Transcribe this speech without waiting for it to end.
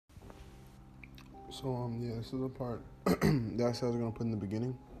So yeah, this is a part that I said I was gonna put in the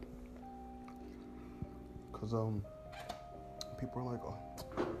beginning, cause people are like, oh,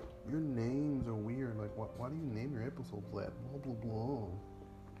 your names are weird. Like, why do you name your episodes that? Blah blah blah.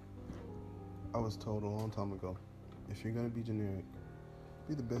 I was told a long time ago, if you're gonna be generic,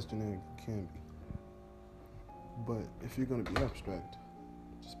 be the best generic you can be. But if you're gonna be abstract,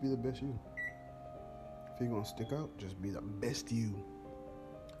 just be the best you. If you're gonna stick out, just be the best you.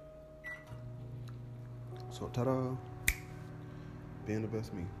 So ta-da, being the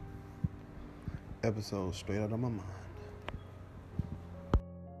best me. Episode straight out of my mind.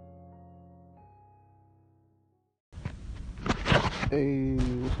 Hey,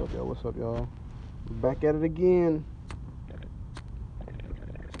 what's up, y'all? What's up, y'all? Back at it again.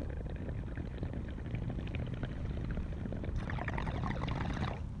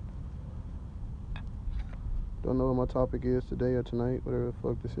 Don't know what my topic is today or tonight, whatever the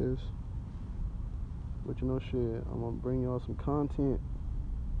fuck this is. But you know, shit, I'm gonna bring y'all some content.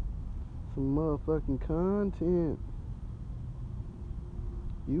 Some motherfucking content.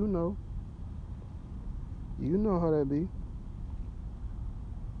 You know. You know how that be.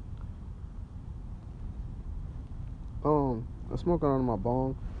 I'm smoking out of my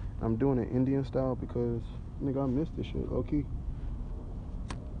bong. I'm doing it Indian style because, nigga, I missed this shit, low key.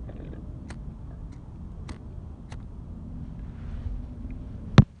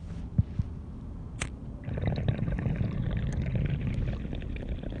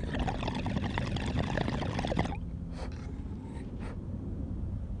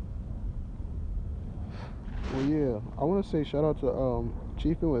 Well, yeah, I want to say shout out to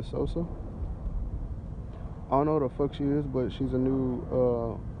Chiefin with Sosa. I don't know who the fuck she is, but she's a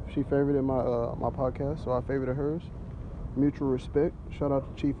new. She favorited my podcast, so I favorited hers. Mutual respect. Shout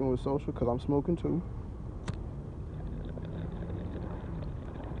out to Chiefin with Social, cause I'm smoking too.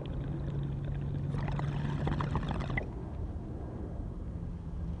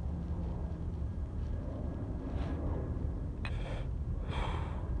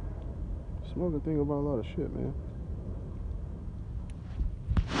 Smoking thing about a lot of shit, man.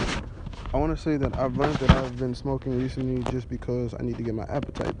 I want to say that I've learned that I've been smoking recently just because I need to get my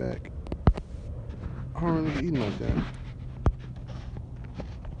appetite back. I don't really be eating like that.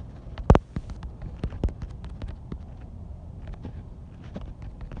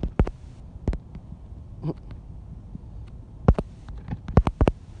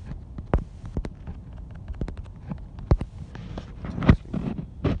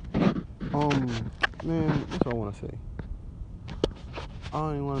 Man, that's what I want to say. I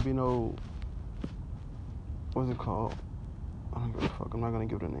don't even want to be no. What's it called? I don't give a fuck. I'm not gonna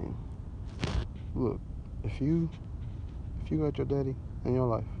give it a name. Look, if you got your daddy in your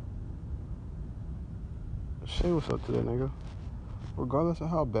life, say what's up to that nigga, regardless of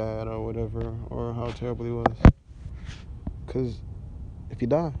how bad or whatever or how terrible he was. Cause if he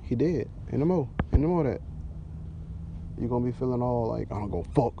die, he dead. Ain't no more. Ain't no more that. You gonna be feeling all like I'm gonna go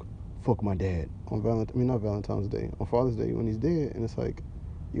fuck my dad on not Valentine's Day, on Father's Day when he's dead, and it's like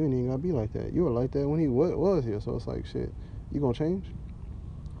you ain't even gotta be like that. You were like that when he was here, so it's like shit. You gonna change?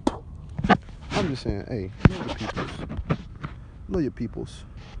 I'm just saying, hey, love your peoples. Love your peoples.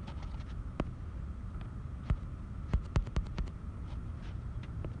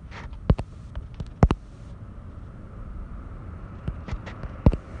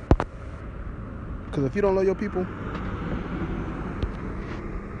 Cause if you don't love your people,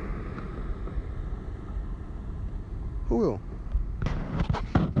 who will?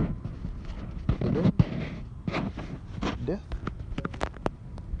 The dead? Death?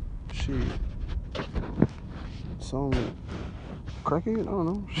 Shit. Some crackhead? I don't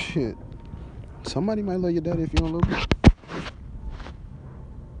know. Shit. Somebody might love your daddy if you don't love him.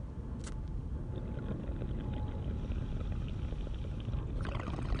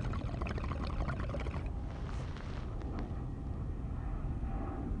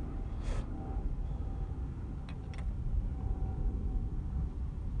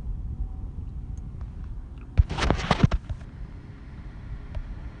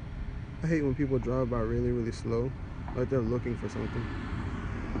 I hate when people drive by really, really slow, like they're looking for something.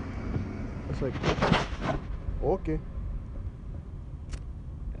 It's like, okay.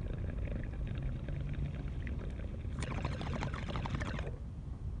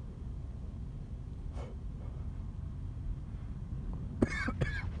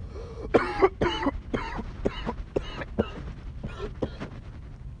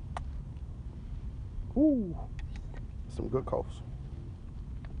 Ooh, some good coughs.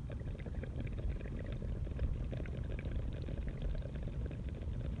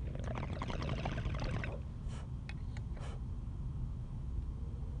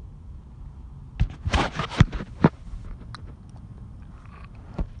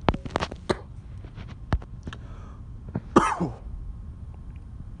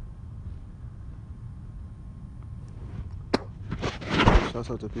 Shouts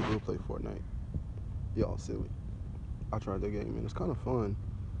out to people who play Fortnite. Y'all silly. I tried that game and it's kind of fun,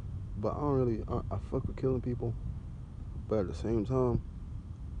 but I fuck with killing people. But at the same time,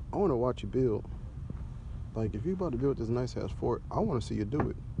 I want to watch you build. Like, if you about to build this nice ass fort, I want to see you do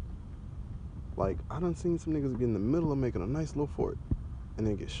it. Like, I done seen some niggas get in the middle of making a nice little fort and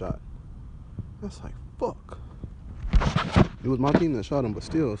then get shot. That's like, fuck. It was my team that shot him, but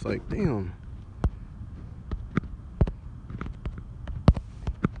still, it's like, damn.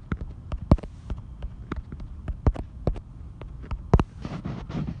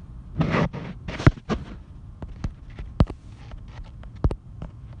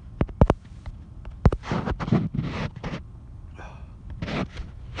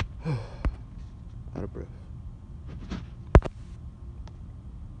 Out of breath.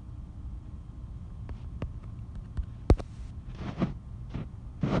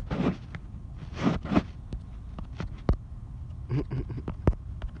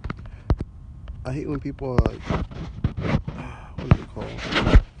 I hate when people are like, what is it called?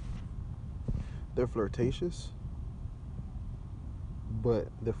 They're flirtatious, but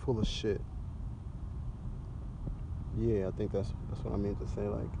they're full of shit. Yeah, I think that's what I mean to say.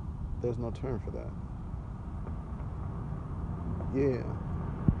 Like, there's no term for that. Yeah,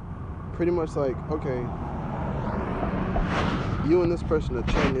 pretty much like, okay, you and this person are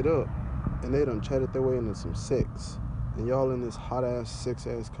chatting it up, and they done chatted their way into some sex, and y'all in this hot ass, sex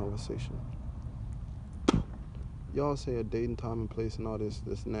ass conversation. Y'all say a date and time and place and all this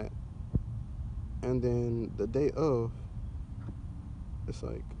and that, and then the day of, it's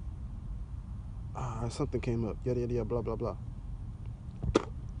like, something came up, yada yada yada, blah blah blah,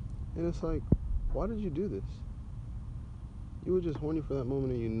 and it's like, why did you do this? You were just horny for that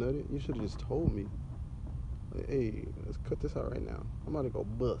moment and you nutted. You should have just told me. Like, hey, let's cut this out right now. I'm about to go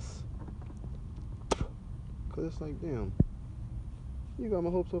bust. Cause it's like, damn, you got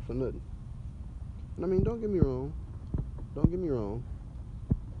my hopes up for nothing. And I mean, don't get me wrong.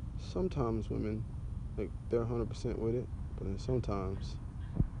 Sometimes women, like, they're 100% with it, but then sometimes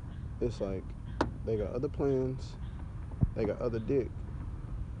it's like they got other plans, they got other dick,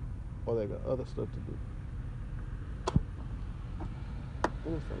 or they got other stuff to do.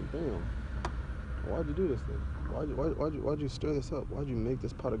 And it's like, damn, why'd you do this thing? Why'd you stir this up? Why'd you make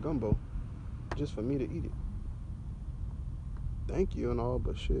this pot of gumbo just for me to eat it? Thank you and all,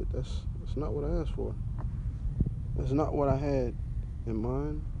 but shit, that's not what I asked for. That's not what I had in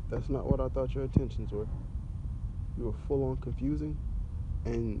mind. That's not what I thought your intentions were. You were full on confusing,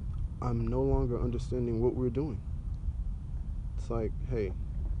 and I'm no longer understanding what we're doing. It's like, hey,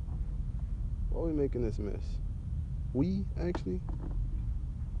 why are we making this mess? We, actually?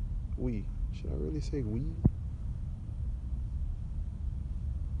 We. Should I really say we?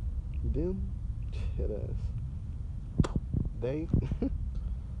 Them? Head ass. They?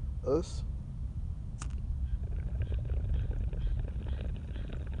 Us?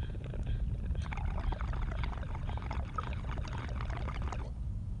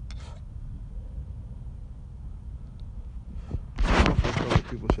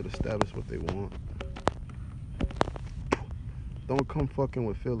 People should establish what they want. Don't come fucking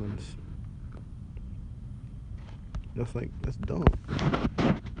with feelings. That's dumb.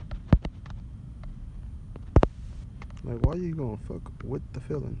 Like, why are you gonna fuck with the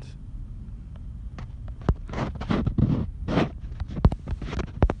feelings? No,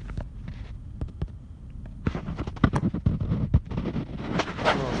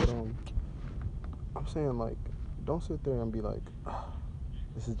 but I'm saying, like, don't sit there and be like, oh,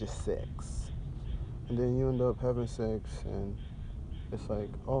 this is just sex. And then you end up having sex and it's like,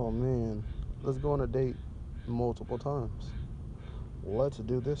 oh man, let's go on a date multiple times. Let's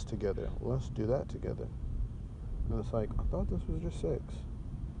do this together. Let's do that together. And it's like, I thought this was just sex.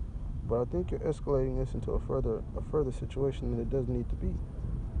 But I think you're escalating this into a further situation than it does need to be.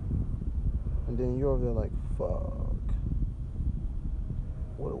 And then you're over there like, fuck.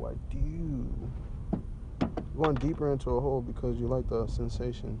 What do I do? Going deeper into a hole because you like the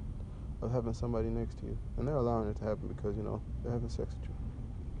sensation of having somebody next to you. And they're allowing it to happen because, you know, they're having sex with you.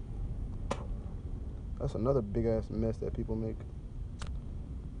 That's another big ass mess that people make.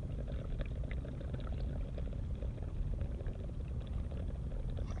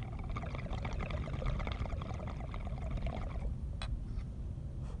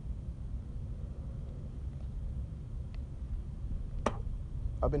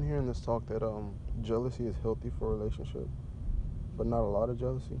 I've been hearing this talk that jealousy is healthy for a relationship, but not a lot of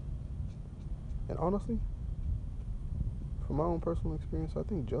jealousy. And honestly, from my own personal experience, I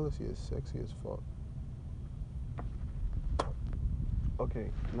think jealousy is sexy as fuck. Okay,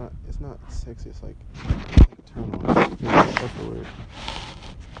 it's not sexy, it's like a turn on. That's the word.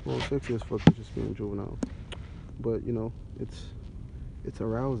 Well, sexy as fuck is just being juvenile. But you know, it's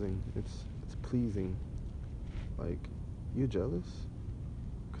arousing. It's pleasing. Like, you jealous?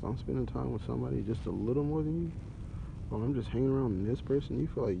 Cause I'm spending time with somebody just a little more than you. Or I'm just hanging around this person. You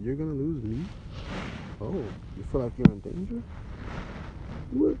feel like you're gonna lose me? Oh, you feel like you're in danger?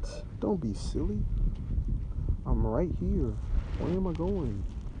 What? Don't be silly. I'm right here. Where am I going?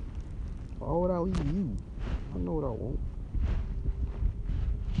 Why would I leave you? I know what I want.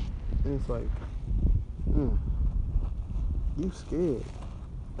 And it's like, you scared.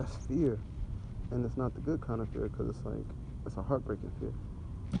 That's fear. And it's not the good kind of fear, because it's like, it's a heartbreaking fear.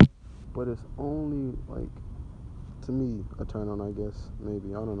 But it's only, like, to me, a turn on, I guess. Maybe.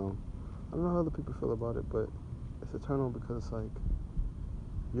 I don't know. I don't know how other people feel about it, but it's a turn on because it's like,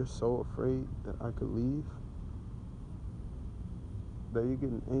 you're so afraid that I could leave that you're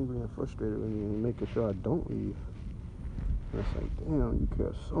getting angry and frustrated with me and you're making sure I don't leave. And it's like, damn, you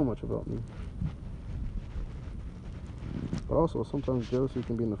care so much about me. But also, sometimes jealousy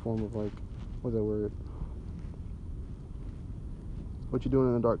can be in the form of, like, what's that word? What you're doing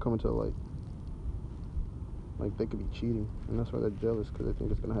in the dark coming to the light. Like, they could be cheating, and that's why they're jealous, because they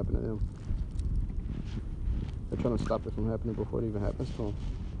think it's going to happen to them. They're trying to stop it from happening before it even happens to them.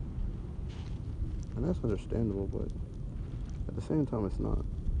 And that's understandable, but at the same time, it's not.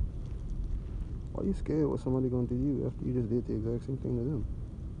 Why are you scared what somebody going to do to you after you just did the exact same thing to them?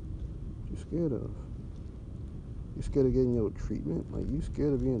 What you scared of? You scared of getting your treatment? Like, you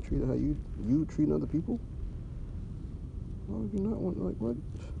scared of being treated how you treating other people? Why would you not want, like, what?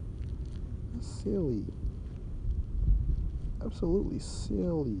 That's silly. Absolutely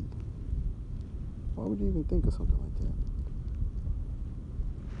silly. Why would you even think of something like that?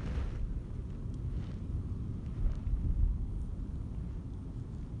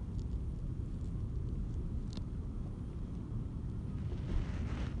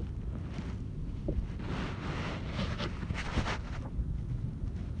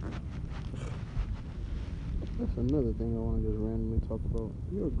 That's another thing I want to just randomly talk about.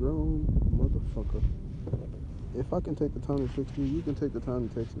 You're a grown motherfucker. If I can take the time to text you, you can take the time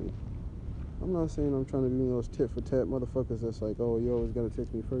to text me. I'm not saying I'm trying to be those tit for tat motherfuckers that's like, oh, you always gotta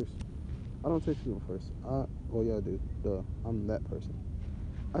text me first. I don't text people first. Well, yeah, I do. Duh. I'm that person.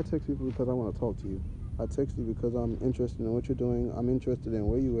 I text people because I want to talk to you. I text you because I'm interested in what you're doing. I'm interested in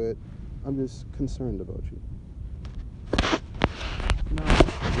where you at. I'm just concerned about you. Now,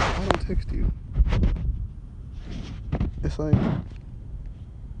 if I don't text you, it's like,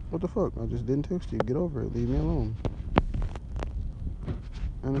 what the fuck? I just didn't text you. Get over it. Leave me alone.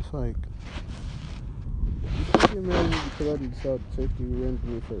 And it's like, you can't get mad at me because I decided to text you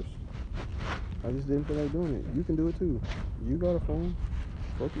randomly first. I just didn't feel like doing it. You can do it too. You got a phone.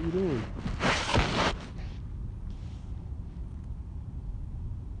 What are you doing?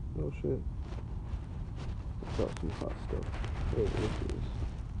 Oh shit. Let's talk some hot stuff. What is this?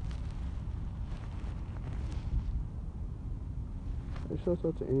 Hey, shouts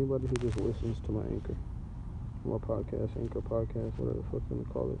out to anybody who just listens to my Anchor podcast, whatever the fuck you want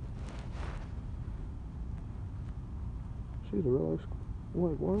to call it. She's a real life.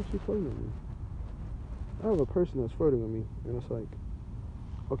 Like, why is she flirting with me? I have a person that's flirting with me, and it's like,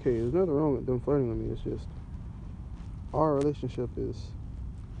 okay, there's nothing wrong with them flirting with me. It's just our relationship is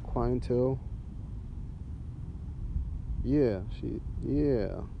clientele. Yeah,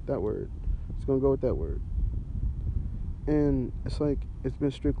 that word. It's gonna go with that word. And it's like, it's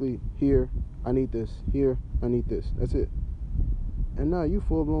been strictly, here, I need this, here, I need this. That's it. And now you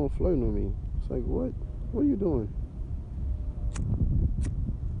full blown flirting with me. It's like, what? What are you doing?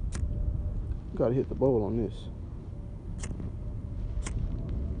 You gotta hit the bowl on this.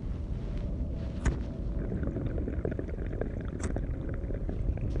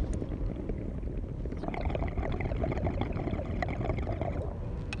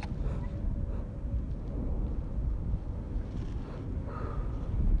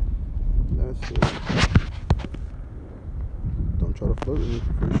 That's it. Don't try to flirt with me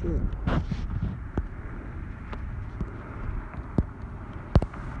for free shit.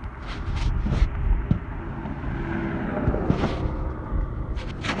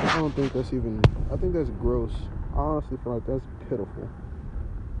 I don't think that's even, I think that's gross. I honestly feel like that's pitiful.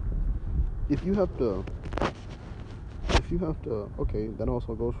 If you have to, okay, that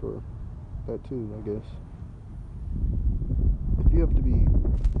also goes for that too, I guess. If you have to be,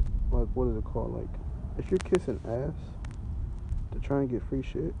 like, what is it called? Like, if you're kissing ass to try and get free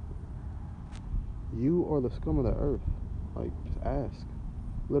shit, you are the scum of the earth. Like, just ask.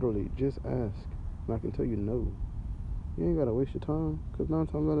 Literally, just ask. And I can tell you no. You ain't gotta waste your time, because 9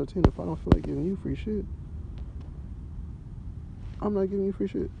 times out of 10, if I don't feel like giving you free shit, I'm not giving you free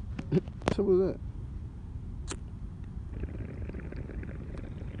shit. Simple as that.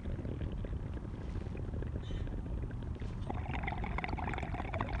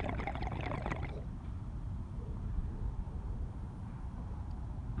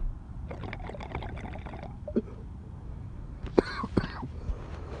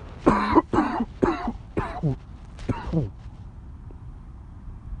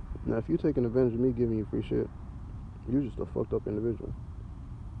 Now, if you're taking advantage of me giving you free shit, you're just a fucked up individual.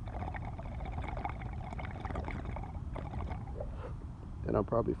 And I'm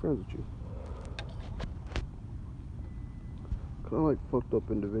probably friends with you. Because I like fucked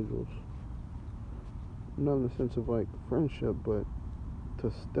up individuals. Not in the sense of like friendship, but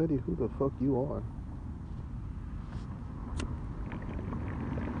to study who the fuck you are.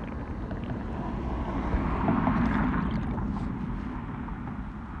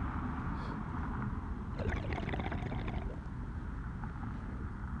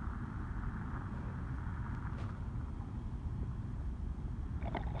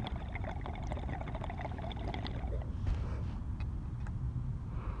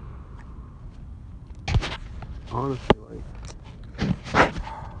 Honestly, like, I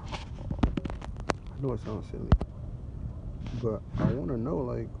know it sounds silly, but I want to know,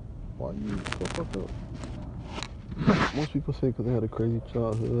 like, why you so fucked up? Most people say because they had a crazy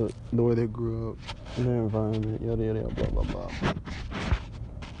childhood, the way they grew up, in their environment, yada yada yada, blah blah blah.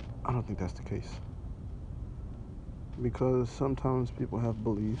 I don't think that's the case. Because sometimes people have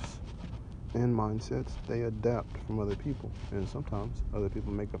beliefs and mindsets they adapt from other people, and sometimes other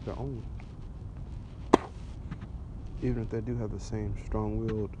people make up their own. Even if they do have the same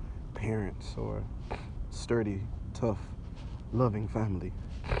strong-willed parents or sturdy, tough, loving family.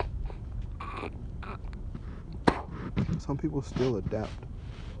 Some people still adapt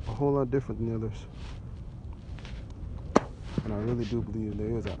a whole lot different than the others. And I really do believe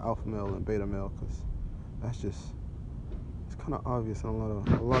there is an alpha male and beta male, because that's just, it's kind of obvious in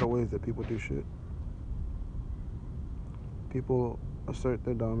a lot of ways that people do shit. People assert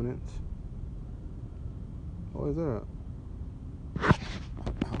their dominance. What is that?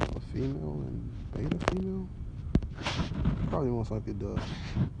 Alpha female and beta female? Probably most likely does.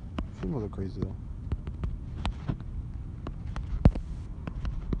 Females are crazy though.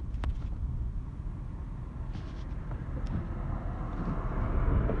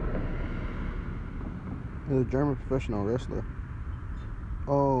 He's a German professional wrestler.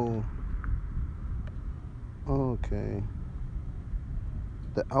 Oh. Okay.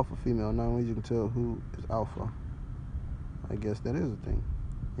 The alpha female. Not only you can tell who is alpha. I guess that is a thing.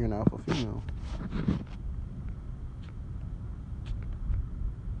 You're an alpha female.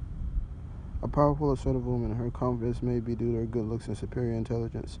 A powerful, assertive woman. Her confidence may be due to her good looks and superior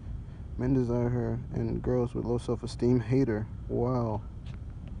intelligence. Men desire her, and girls with low self-esteem hate her. Wow.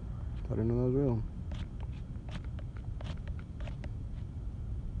 I didn't know that was real.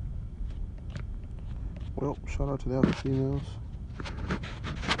 Well, shout out to the alpha females.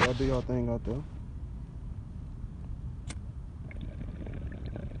 Y'all do y'all thing out there.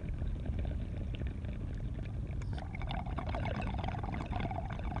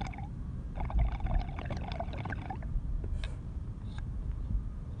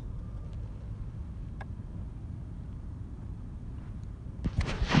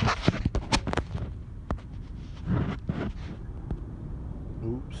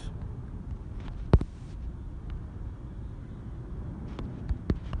 Oops.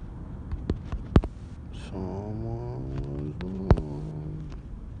 Someone was wrong.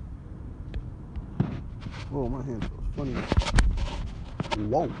 Oh, my hand feels funny.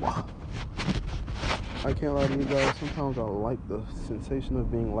 Whoa. I can't lie to you guys. Sometimes I like the sensation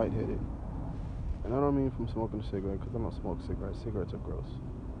of being lightheaded. And I don't mean from smoking a cigarette, because I don't smoke cigarettes. Cigarettes are gross.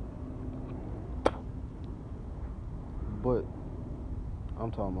 But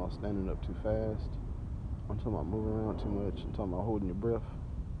I'm talking about standing up too fast. I'm talking about moving around too much. I'm talking about holding your breath.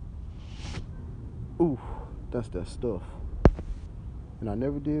 Oof, that's that stuff. And I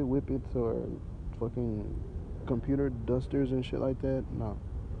never did whippets or fucking computer dusters and shit like that. No.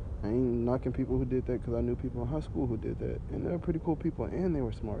 I ain't knocking people who did that, because I knew people in high school who did that. And they're pretty cool people, and they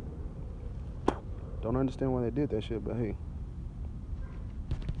were smart. Don't understand why they did that shit, but hey.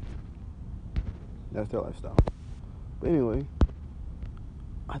 That's their lifestyle. But anyway,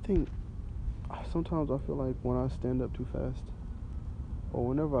 I think sometimes I feel like when I stand up too fast, or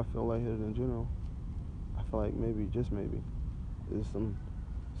whenever I feel lightheaded in general, I feel like maybe, just maybe, it's some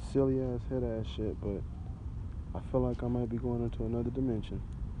silly ass head ass shit, but I feel like I might be going into another dimension.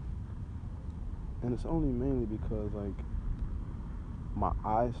 And it's only mainly because, like, my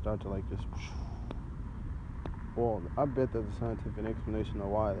eyes start to, like, just, Well, I bet there's a scientific explanation of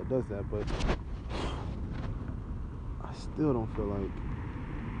why it does that, but I still don't feel like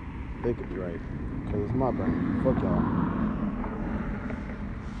they could be right. Because it's my brain. Fuck y'all.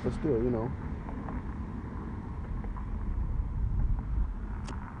 But still, you know.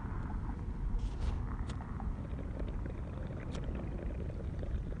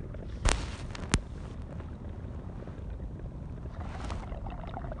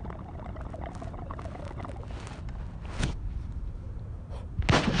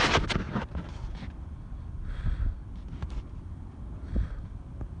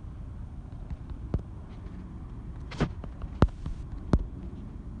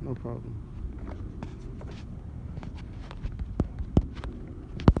 No problem.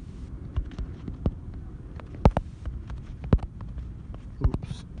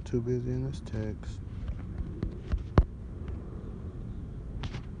 Oops. Too busy in this text.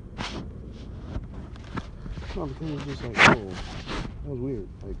 No, the thing was just like, whoa. That was weird.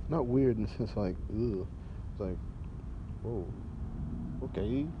 Like, not weird in the sense like, ugh. It's like, whoa. Okay. I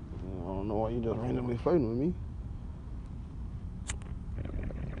don't know why you just randomly flirting with me.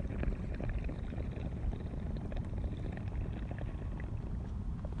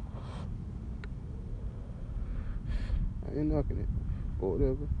 I ain't knocking it. Or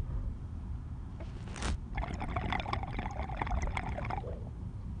whatever.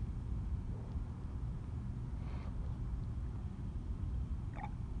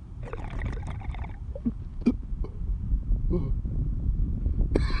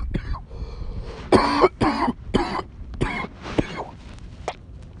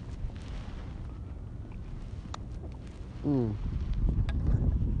 Mm.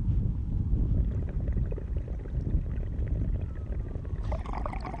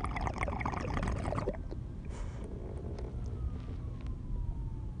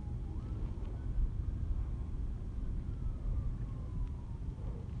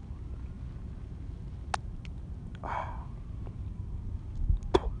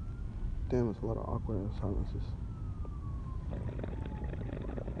 Damn, it's a lot of awkward silences.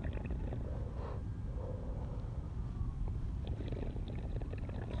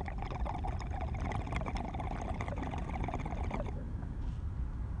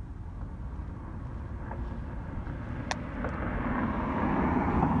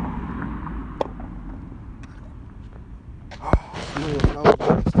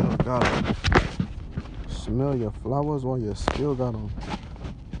 Smell your flowers while you still got them.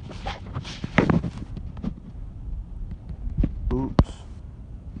 Oops.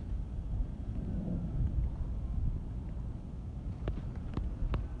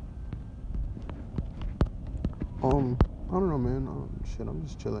 I don't know, man. Shit, I'm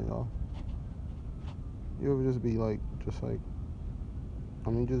just chilling, y'all. You ever just be like, just zooted,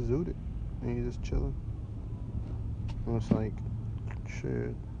 and you just chilling. And it's like,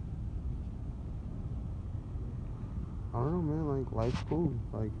 shit. I don't know, man. Like, life's cool.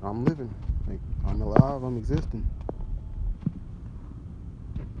 Like, I'm living. Like, I'm alive. I'm existing.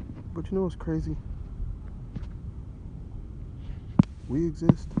 But you know what's crazy? We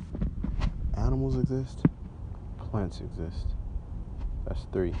exist. Animals exist. Plants exist. That's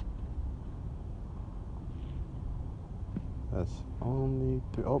 3. That's only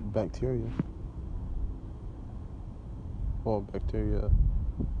 3. Oh, bacteria. Well, bacteria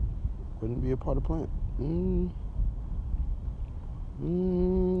wouldn't be a part of plant.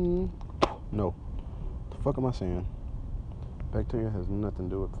 No. The fuck am I saying? Bacteria has nothing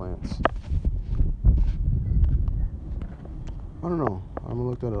to do with plants. I don't know. I'm gonna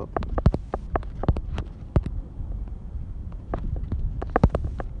look that up.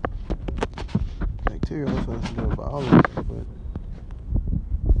 Bacteria also has to do with biology, but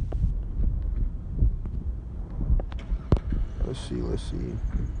let's see.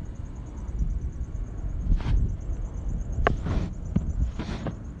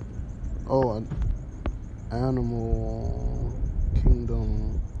 Oh, an animal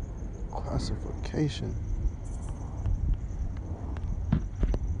kingdom classification.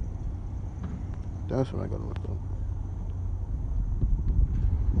 That's what I gotta look up.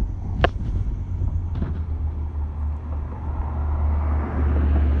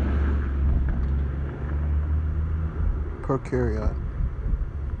 Prokaryote.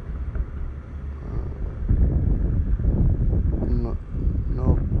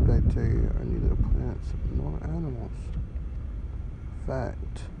 No bacteria are neither plants nor animals.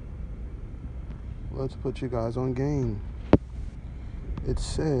 Fact. Let's put you guys on game. It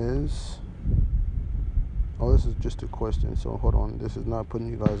says, oh, this is just a question, so hold on. This is not putting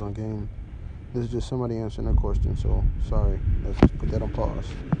you guys on game. This is just somebody answering a question, so sorry. Let's put that on pause.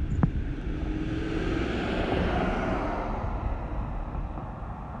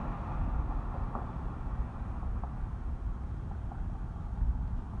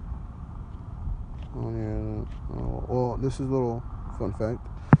 Oh, yeah. Oh, well, this is a little fun fact.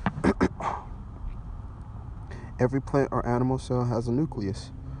 Every plant or animal cell has a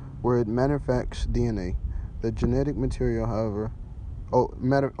nucleus where it manufactures DNA. The genetic material, however,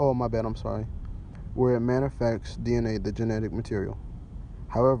 my bad, I'm sorry. Where it manufactures DNA, the genetic material.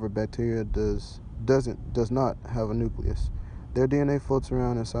 However, bacteria does not have a nucleus. Their DNA floats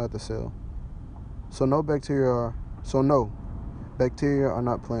around inside the cell. So no, bacteria are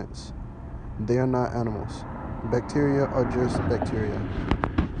not plants. They are not animals. Bacteria are just bacteria.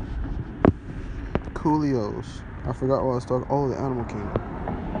 Coolios. I forgot what I was talking. Oh, the animal kingdom.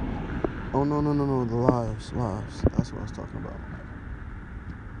 Oh, no. The lives. That's what I was talking about.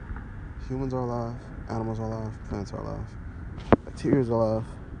 Humans are alive. Animals are alive. Plants are alive. Bacteria is alive.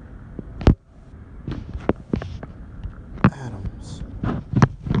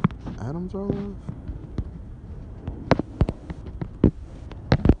 Atoms are alive.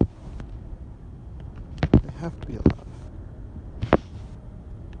 They have to be alive.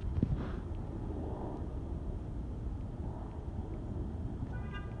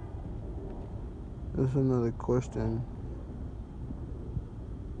 There's another question.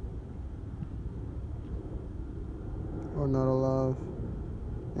 Are not alive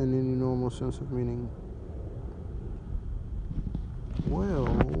in any normal sense of meaning? Well,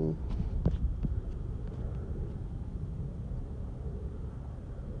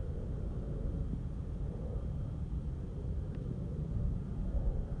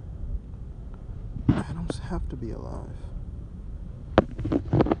 atoms have to be alive.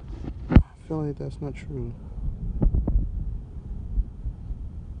 I feel like that's not true.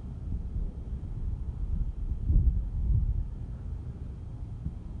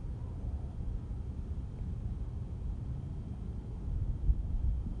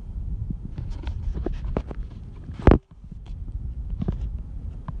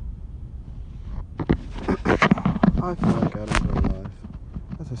 I feel like atoms are alive.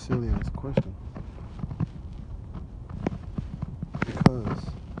 That's a silly ass question. Because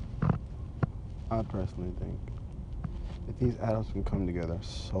I personally think that these atoms can come together.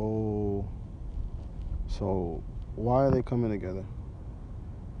 So why are they coming together?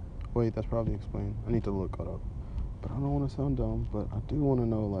 Wait, that's probably explained. I need to look it up. But I don't want to sound dumb, but I do want to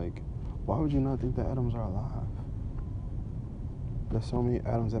know, like, why would you not think that atoms are alive? There's so many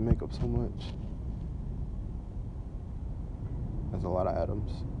atoms that make up so much. There's a lot of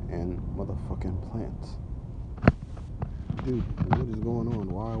atoms in motherfucking plants. Dude, what is going on?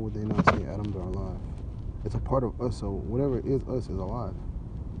 Why would they not say atoms are alive? It's a part of us, so whatever is us is alive.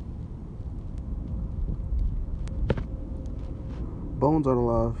 Bones are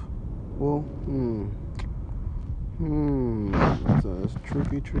alive. Well, that's a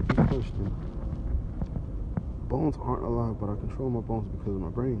tricky question. Bones aren't alive, but I control my bones because of my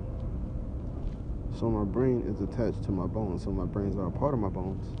brain. So my brain is attached to my bones. So my brains are a part of my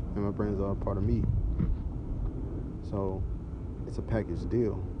bones, and my brains are a part of me. So it's a package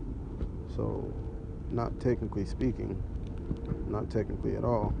deal. So not technically speaking, not technically at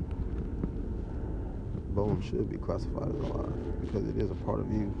all, bones should be classified as alive because it is a part of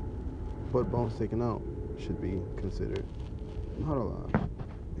you. But bones taken out should be considered not alive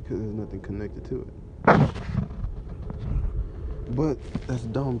because there's nothing connected to it. But that's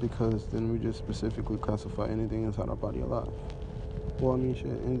dumb because then we just specifically classify anything inside our body alive. Well, I mean, shit,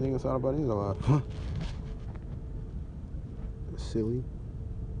 anything inside our body is alive. Silly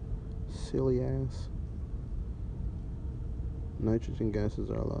ass. Nitrogen gases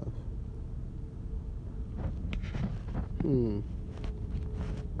are alive.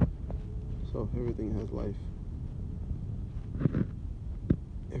 So if everything has life,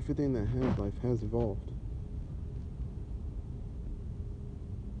 everything that has life has evolved.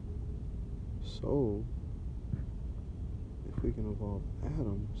 So if we can evolve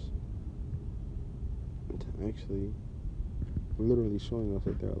atoms into actually literally showing us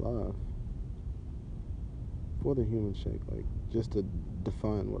that they're alive for the human sake, like just to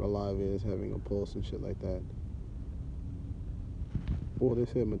define what alive is, having a pulse and shit like that. Well, they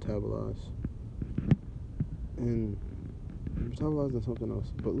said metabolize. And metabolize is something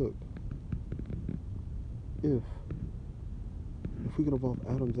else. But look, if we could evolve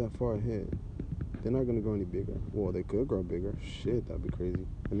atoms that far ahead, they're not going to grow any bigger. Well, they could grow bigger. Shit, that'd be crazy.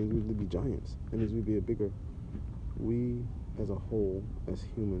 That means we'd be giants. That means we'd be we as a whole, as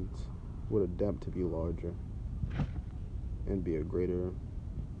humans, would adapt to be larger and be a greater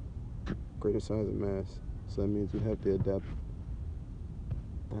size and mass. So that means we'd have to adapt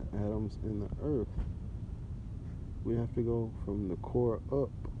the atoms in the earth. We have to go from the core up.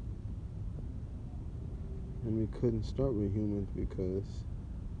 And we couldn't start with humans because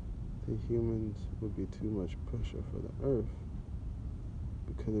the humans would be too much pressure for the earth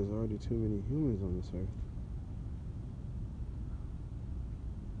because there's already too many humans on this earth.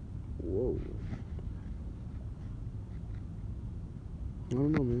 Whoa. I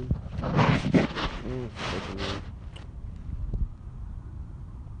don't know, man. I don't fucking know.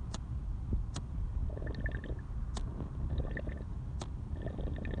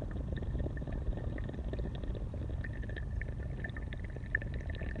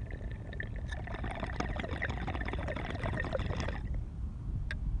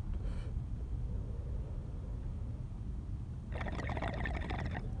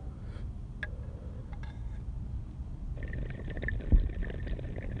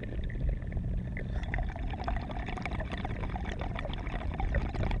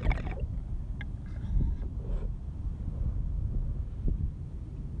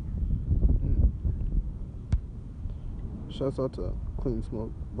 Shouts out to Clean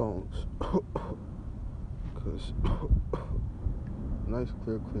Smoke Bones. Cause nice,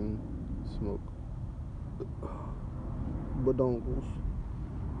 clear, clean smoke. Badongles.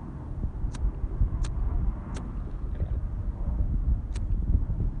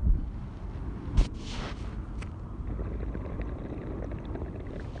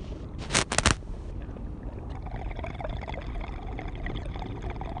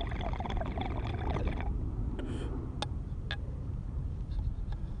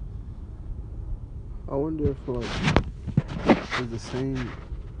 I wonder if like it's the same,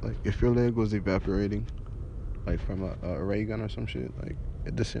 like if your leg was evaporating, like from a ray gun or some shit, like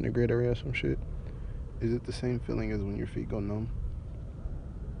a disintegrator or some shit. Is it the same feeling as when your feet go numb?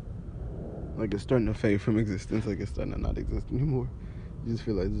 Like it's starting to fade from existence, like it's starting to not exist anymore. You just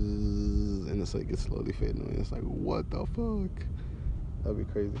feel like zzz, and it's like it's slowly fading away. It's like, what the fuck? That'd be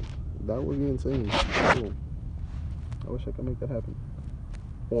crazy. That would be insane. Cool. I wish I could make that happen.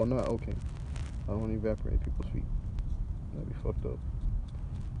 Or not, okay. I don't want to evaporate people's feet. That'd be fucked up.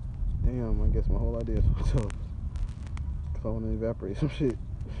 Damn, I guess my whole idea is fucked up. Cause I want to evaporate some shit.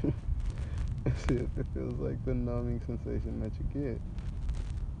 See if it feels like the numbing sensation that you get.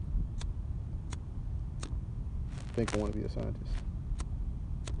 I think I want to be a scientist.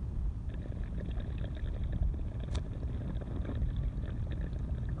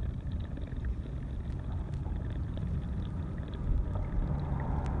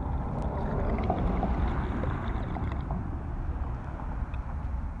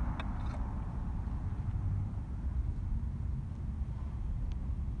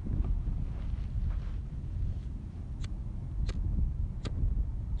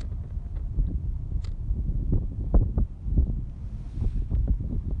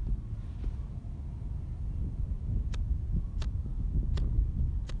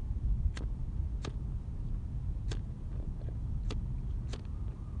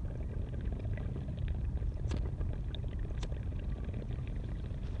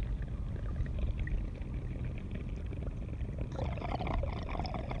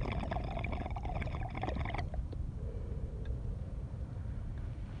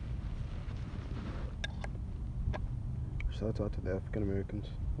 Shout out to the African Americans.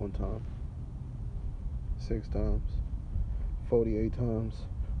 1 time, 6 times, 48 times,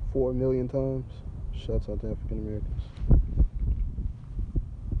 4 million times. Shouts out to African Americans.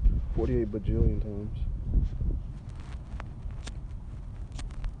 48 bajillion times.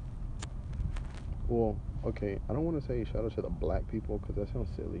 Well, okay, I don't want to say shout out to the black people because that sounds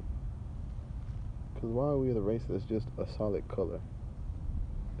silly. Because why are we the race that's just a solid color?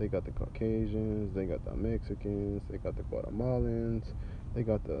 They got the Caucasians, they got the Mexicans, they got the Guatemalans, they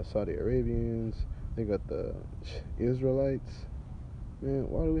got the Saudi Arabians, they got the Israelites. Man,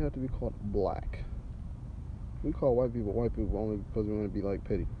 why do we have to be called black? We call white people only because we want to be like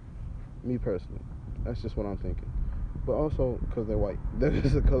petty. Me personally, that's just what I'm thinking. But also because they're white. That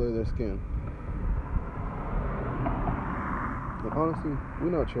is the color of their skin. And honestly,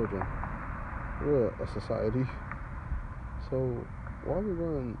 we're not children. We're a society. So why are we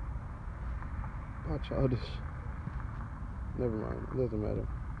going not childish? Never mind. It doesn't matter.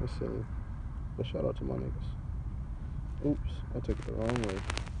 It's silly. But shout out to my niggas. Oops, I took it the wrong way.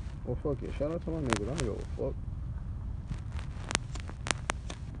 Well, fuck it. Shout out to my niggas. I don't give a fuck.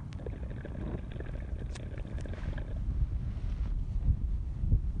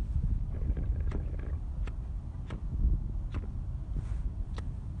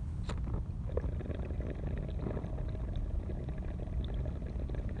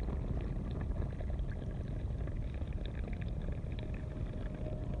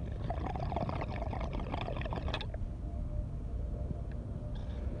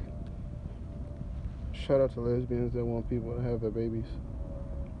 Shout out to lesbians that want people to have their babies.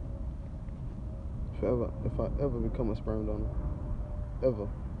 if I ever become a sperm donor, ever,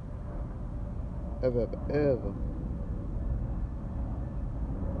 ever, ever, ever,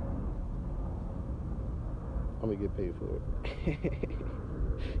 I'm gonna get paid for it.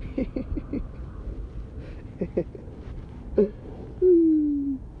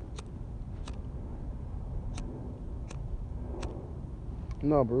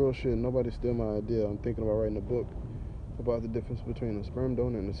 No, but real shit, nobody steal my idea. I'm thinking about writing a book about the difference between a sperm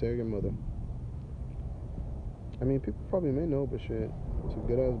donor and a surrogate mother. I mean, people probably may know, but shit, it's a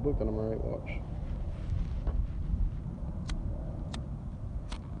good ass book that I'm gonna write. Watch.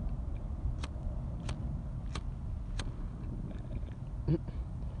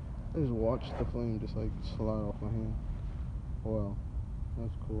 I just watched the flame just like slide off my hand. Wow,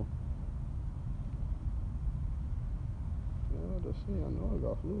 that's cool. Yeah, just see, I know I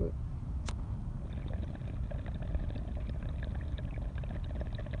got fluid.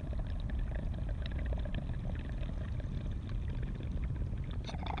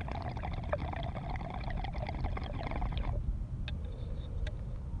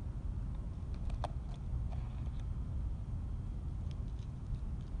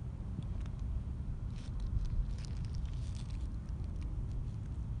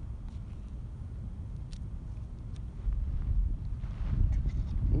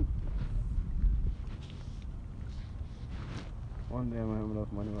 One day I'm gonna have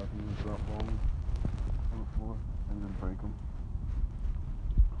enough money where I can just drop bombs on the floor and then break them.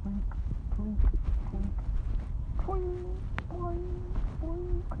 Clink, clink, clink, clink, boing,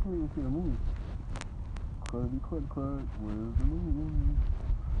 boing. I can't even see the moon. Cruddy, crud, crud, where's the moon?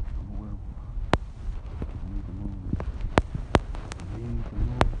 I'm a werewolf. I need the moon. I need the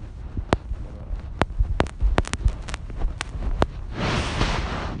moon.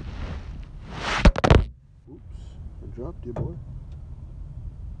 Oops, I dropped you, boy.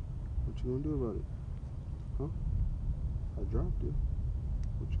 What you gonna do about it? Huh? I dropped you.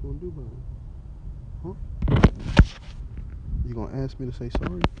 What you gonna do about it? Huh? You gonna ask me to say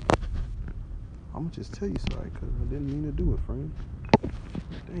sorry? I'ma just tell you sorry, cause I didn't mean to do it, friend.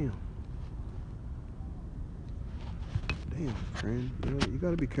 Damn. Damn, friend. You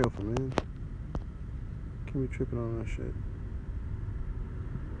gotta be careful, man. Can't be tripping on that shit.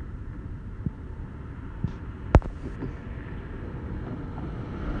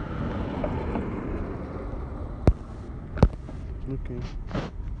 Okay.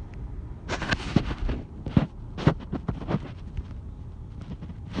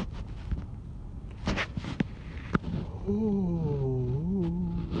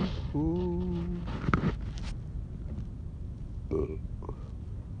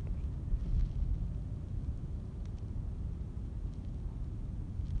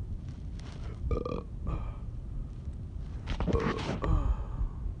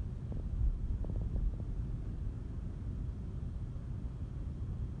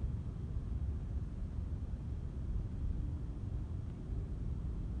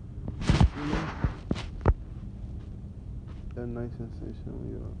 That nice sensation when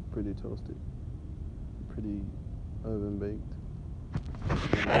you're pretty toasted, pretty oven baked.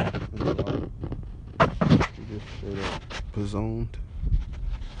 You just straight up pizzoned.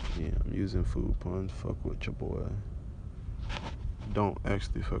 Yeah, I'm using food puns. Fuck with your boy. Don't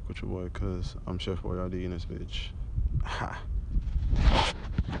actually fuck with your boy, cause I'm Chef Boyardee in this bitch. Ha.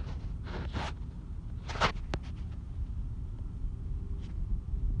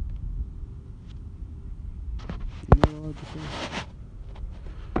 You know what I like to say?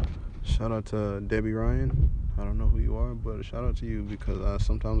 Shout out to Debbie Ryan. I don't know who you are, but a shout out to you because I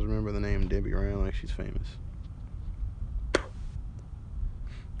sometimes remember the name Debbie Ryan like she's famous.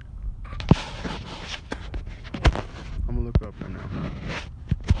 I'm gonna look her up right now.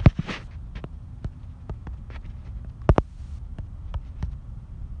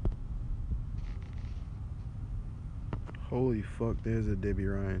 Holy fuck, there's a Debbie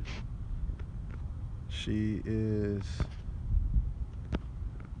Ryan. She is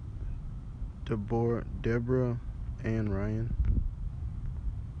Deborah Ann Ryan.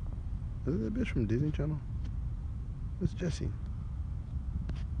 Is it that bitch from Disney Channel? It's Jessie.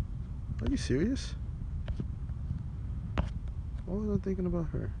 Are you serious? What was I thinking about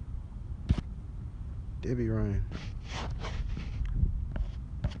her? Debbie Ryan.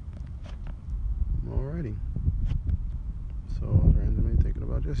 Alrighty. So I was randomly thinking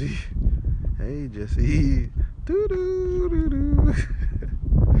about Jessie. Hey Jessie. Doo doo doo doo.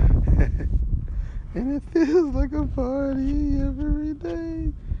 And it feels like a party every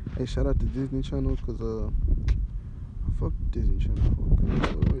day. Hey, shout out to Disney Channel, cause I fuck Disney Channel.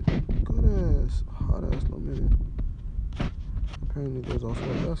 Good ass, hot ass little minute. Apparently there's also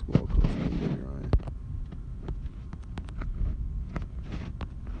a basketball coach named Debbie Ryan.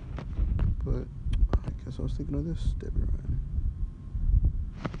 I was thinking of this. Debbie Ryan.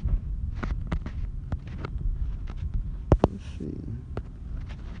 Let's see.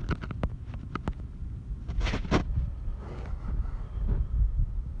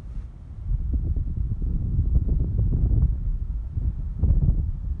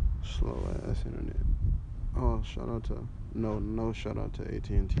 Slow ass internet. Oh, shout out to no shout out to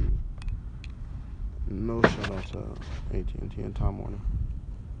AT&T. No shout out to AT&T and Time Warner.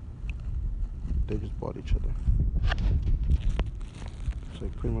 They just bought each other. It's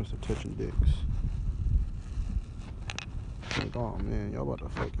like pretty much they're touching dicks. Like, oh man, y'all about to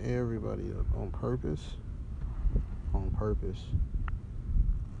fuck everybody up on purpose. On purpose.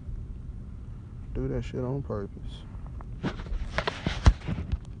 Do that shit on purpose.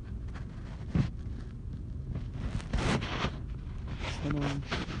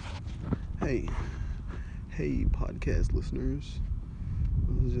 Hey, podcast listeners.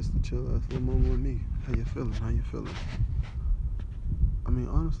 This is just a chill ass little moment with me. How you feeling? I mean,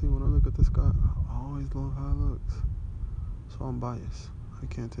 honestly, when I look at the sky, I always love how it looks. So I'm biased. I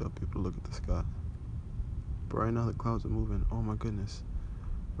can't tell people to look at the sky. But right now the clouds are moving. Oh my goodness.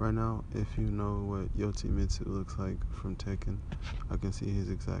 Right now, if you know what Yoshimitsu looks like from Tekken, I can see his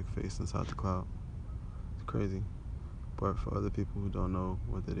exact face inside the cloud. It's crazy. But for other people who don't know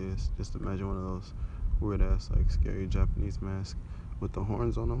what it is, just imagine one of those weird ass, like, scary Japanese masks with the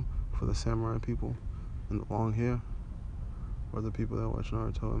horns on them for the samurai people and the long hair. Or the people that watch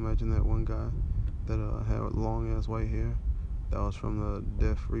Naruto, imagine that one guy that had long ass white hair that was from the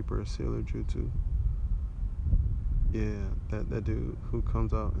Death Reaper Sailor Jutsu. Yeah, that dude who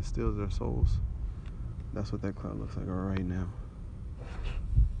comes out and steals their souls. That's what that cloud looks like right now.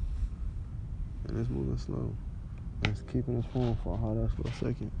 And it's moving slow. And it's keeping us moving for a hot ass little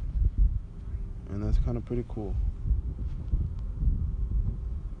second. And that's kind of pretty cool.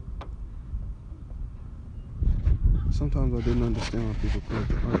 Sometimes I didn't understand why people call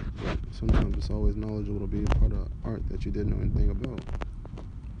it art, but sometimes it's always knowledgeable to be a part of art that you didn't know anything about.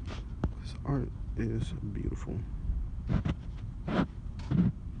 Because art is beautiful.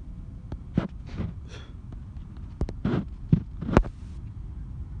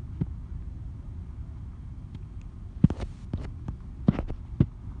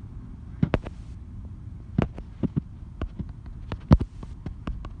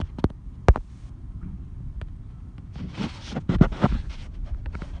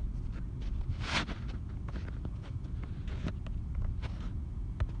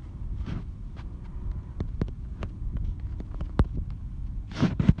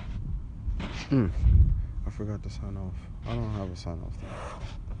 I forgot to sign off. I don't have a sign off thing.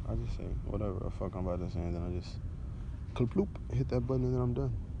 I just say whatever the fuck I'm about to say, and then I just bloop, hit that button, and then I'm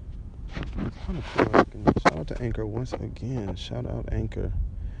done. It's kind of cool. Shout out to Anchor once again. Shout out Anchor.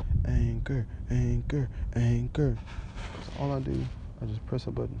 Anchor. All I do, I just press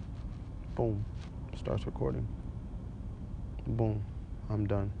a button. Boom. Starts recording. Boom. I'm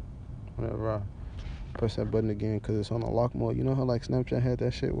done. Whenever I press that button again, because it's on a lock mode. You know how like Snapchat had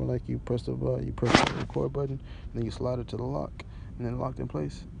that shit where like you press the record button, and then you slide it to the lock, and then locked in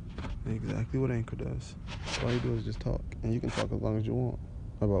place? Exactly what Anchor does. All you do is just talk, and you can talk as long as you want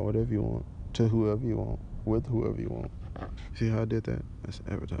about whatever you want, to whoever you want, with whoever you want. See how I did that? That's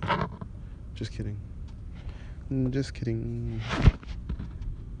advertising. Just kidding. Just kidding.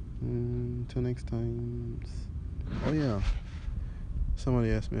 Till next time. Oh yeah.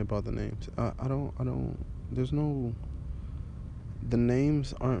 Somebody asked me about the names. I don't. There's no. The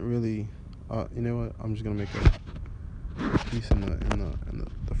names aren't really. You know what? I'm just gonna make a piece in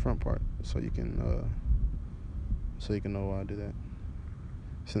the front part so you can know why I do that.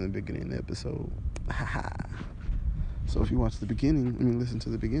 It's in the beginning of the episode. So if you watch the beginning, listen to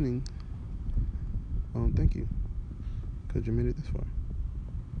the beginning. Thank you, because you made it this far.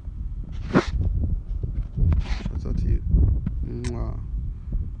 Shouts out to you. Mwah.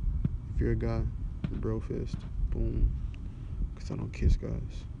 If you're a guy, bro fist. Boom. Because I don't kiss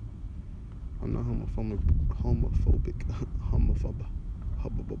guys. I'm not homophobic.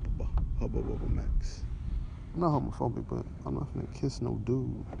 Max. I'm not homophobic, but I'm not gonna kiss no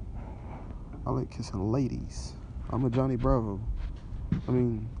dude. I like kissing ladies. I'm a Johnny Bravo.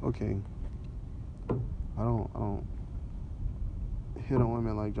 Okay. I don't hit on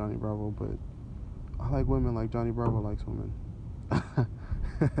women like Johnny Bravo, but I like women like Johnny Bravo likes women.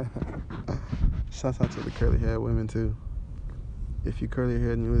 Shouts out to the curly haired women too. If you curly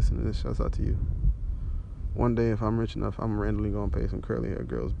haired and you listen to this, shouts out to you. One day, if I'm rich enough, I'm randomly gonna pay some curly haired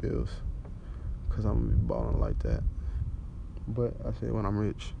girls bills, cause I'm gonna be balling like that. But I say when I'm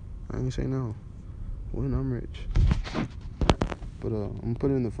rich. I ain't say no. When I'm rich. But I'm gonna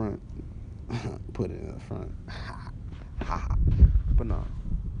put it in the front. Put it in the front. But no.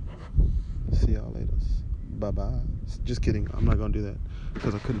 See y'all later. Bye-bye. Just kidding. I'm not gonna do that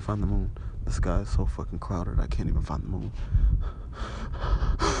because I couldn't find the moon. The sky is so fucking clouded I can't even find the moon.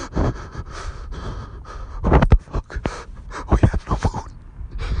 What the fuck? We have no moon.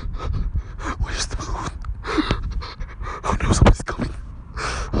 Where's the moon? Oh no, somebody's coming.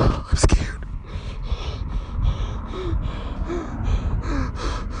 I'm scared.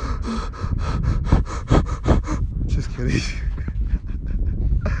 Just kidding.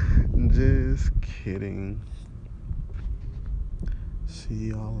 Just kidding. See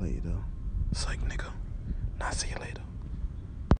y'all later. Psych, nigga. Not see you later.